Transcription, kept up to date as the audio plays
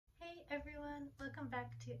everyone, welcome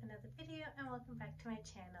back to another video and welcome back to my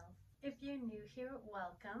channel. If you're new here,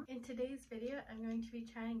 welcome. In today's video, I'm going to be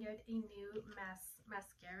trying out a new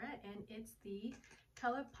mascara, and it's the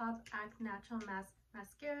Colourpop Act Natural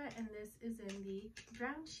Mascara, and this is in the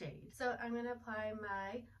brown shade. So I'm going to apply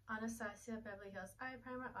my Anastasia Beverly Hills eye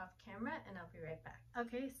primer off camera and I'll be right back.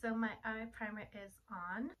 Okay, so my eye primer is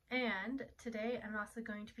on, and today I'm also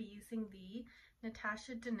going to be using the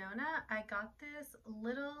Natasha Denona. I got this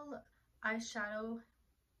little eyeshadow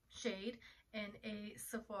shade in a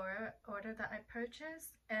Sephora order that I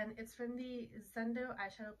purchased, and it's from the Zendo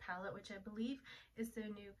eyeshadow palette, which I believe is their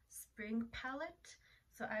new spring palette.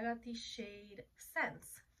 So I got the shade Sense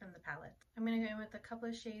from the palette. I'm going to go in with a couple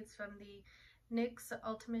of shades from the NYX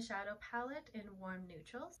Ultimate Shadow palette in Warm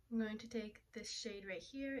Neutrals. I'm going to take this shade right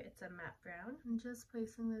here. It's a matte brown. I'm just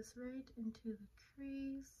placing this right into the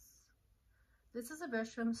crease. This is a brush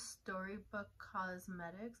from Storybook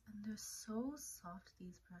Cosmetics, and they're so soft,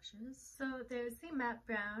 these brushes. So there's the matte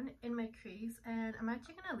brown in my crease, and I'm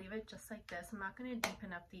actually going to leave it just like this. I'm not going to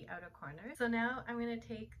deepen up the outer corner. So now I'm going to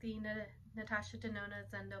take the Natasha Denona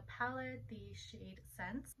Zendo palette, the shade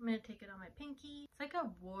Sense. I'm going to take it on my pinky. It's like a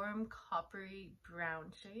warm coppery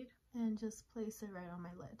brown shade, and just place it right on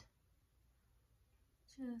my lid.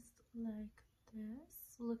 Just like this.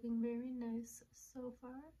 Looking very nice so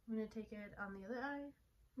far. I'm going to take it on the other eye.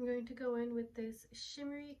 I'm going to go in with this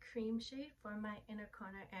shimmery cream shade for my inner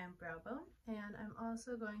corner and brow bone. And I'm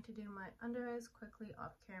also going to do my under eyes quickly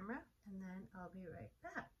off camera, and then I'll be right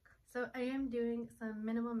back. So I am doing some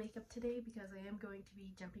minimal makeup today because I am going to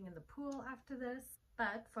be jumping in the pool after this.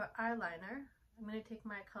 But for eyeliner, I'm going to take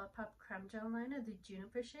my Colourpop Creme Gel Liner, the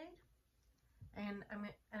Juniper shade. And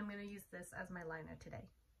I'm going to use this as my liner today.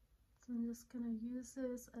 So I'm just going to use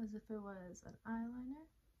this as if it was an eyeliner.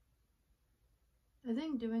 I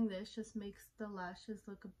think doing this just makes the lashes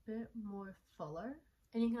look a bit more fuller.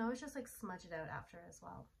 And you can always just like smudge it out after as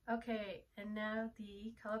well. Okay, and now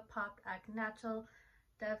the Colourpop Act Natural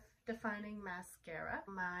Defining Mascara.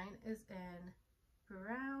 Mine is in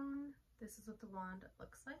brown. This is what the wand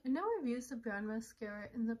looks like. I know I've used a brown mascara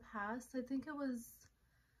in the past. I think it was,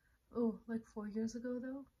 like 4 years ago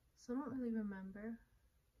though. So I don't really remember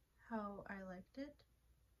how I liked it,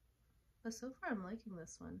 but so far I'm liking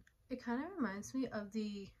this one. It kind of reminds me of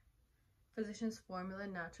the Physicians Formula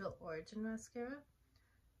Natural Origin Mascara,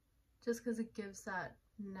 just because it gives that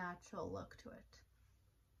natural look to it.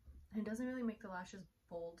 And it doesn't really make the lashes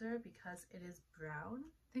bolder because it is brown.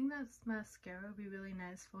 I think that mascara would be really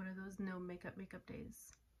nice for one of those no makeup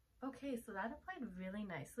days. Okay, so that applied really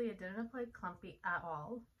nicely. It didn't apply clumpy at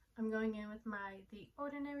all. I'm going in with the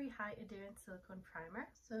Ordinary High Adherence Silicone Primer.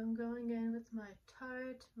 So I'm going in with my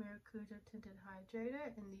Tarte Maracuja Tinted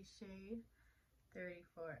Hydrator in the shade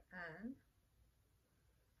 34N.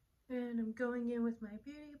 And I'm going in with my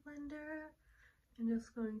Beauty Blender and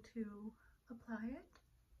just going to apply it.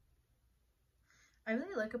 I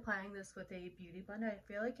really like applying this with a Beauty Blender.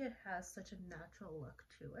 I feel like it has such a natural look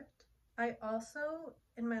to it. I also,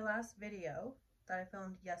 in my last video that I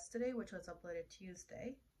filmed yesterday, which was uploaded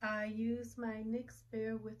Tuesday, I used my NYX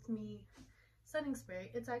Bear With Me setting spray.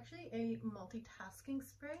 It's actually a multitasking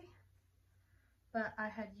spray, but I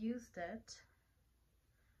had used it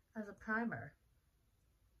as a primer,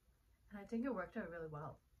 and I think it worked out really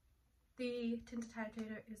well. The Tinted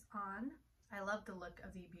Hydrator is on. I love the look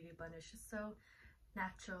of the Beauty Blender. It's just so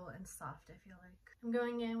natural and soft, I feel like. I'm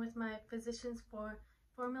going in with my Physicians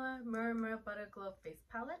Formula Murmur Butter Glow Face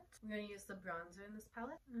Palette. I'm going to use the bronzer in this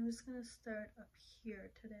palette. I'm just going to start up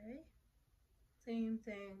here today. Same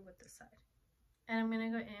thing with this side. And I'm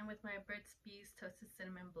going to go in with my Burts Bees Toasted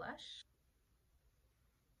Cinnamon Blush.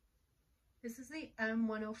 This is the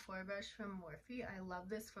M104 brush from Morphe. I love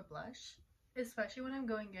this for blush, especially when I'm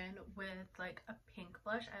going in with like a pink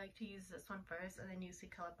blush. I like to use this one first and then use the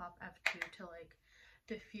Colourpop F2 to like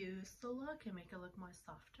diffuse the look and make it look more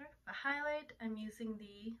softer. For highlight, I'm using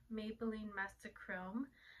the Maybelline Master Chrome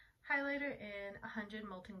highlighter in 100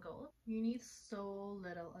 Molten Gold. You need so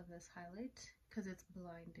little of this highlight because it's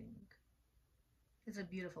blinding. It's a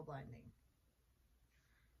beautiful blinding.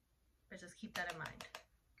 But just keep that in mind.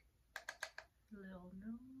 Little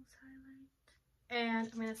nose highlight. And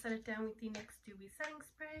I'm going to set it down with the NYX Dewy setting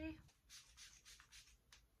spray.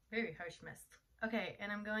 Very harsh mist. Okay,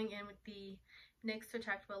 and I'm going in with the NYX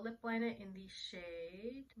Retractable Lip Liner in the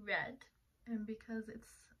shade Red. And because it's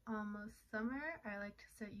almost summer, I like to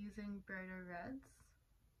start using brighter reds.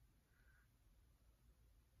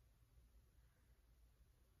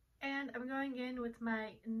 And I'm going in with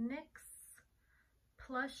my NYX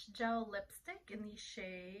Plush Gel Lipstick in the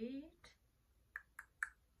shade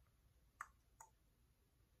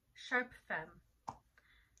Sharp Femme.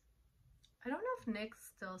 I don't know if NYX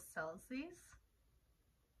still sells these.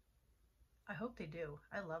 I hope they do.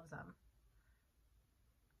 I love them.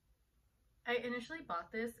 I initially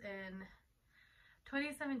bought this in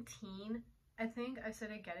 2017. I think I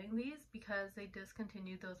started getting these because they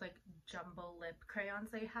discontinued those like jumbo lip crayons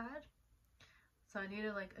they had. So I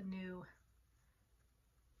needed like a new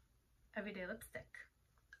everyday lipstick.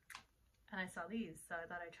 And I saw these, so I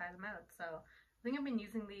thought I'd try them out. So I think I've been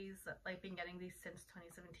using these, like been getting these since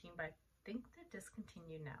 2017, but I think they're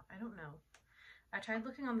discontinued now. I don't know. I tried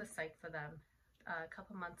looking on the site for them a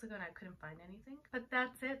couple months ago and I couldn't find anything. But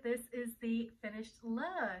that's it. This is the finished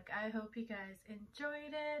look. I hope you guys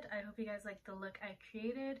enjoyed it. I hope you guys liked the look I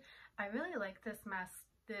created. I really like this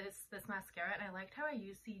mascara, and I liked how I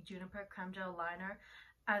used the Juniper Creme Gel liner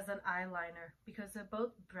as an eyeliner because they're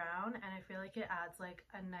both brown, and I feel like it adds like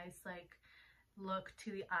a nice like look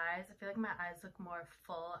to the eyes. I feel like my eyes look more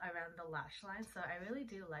full around the lash line, so I really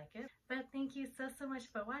do like it. But thank you so much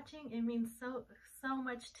for watching. It means so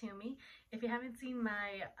much to me. If you haven't seen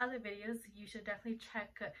my other videos, you should definitely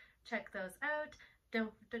check those out.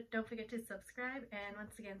 Don't forget to subscribe, and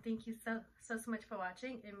once again, thank you so much for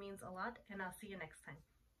watching. It means a lot, and I'll see you next time.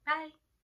 Bye.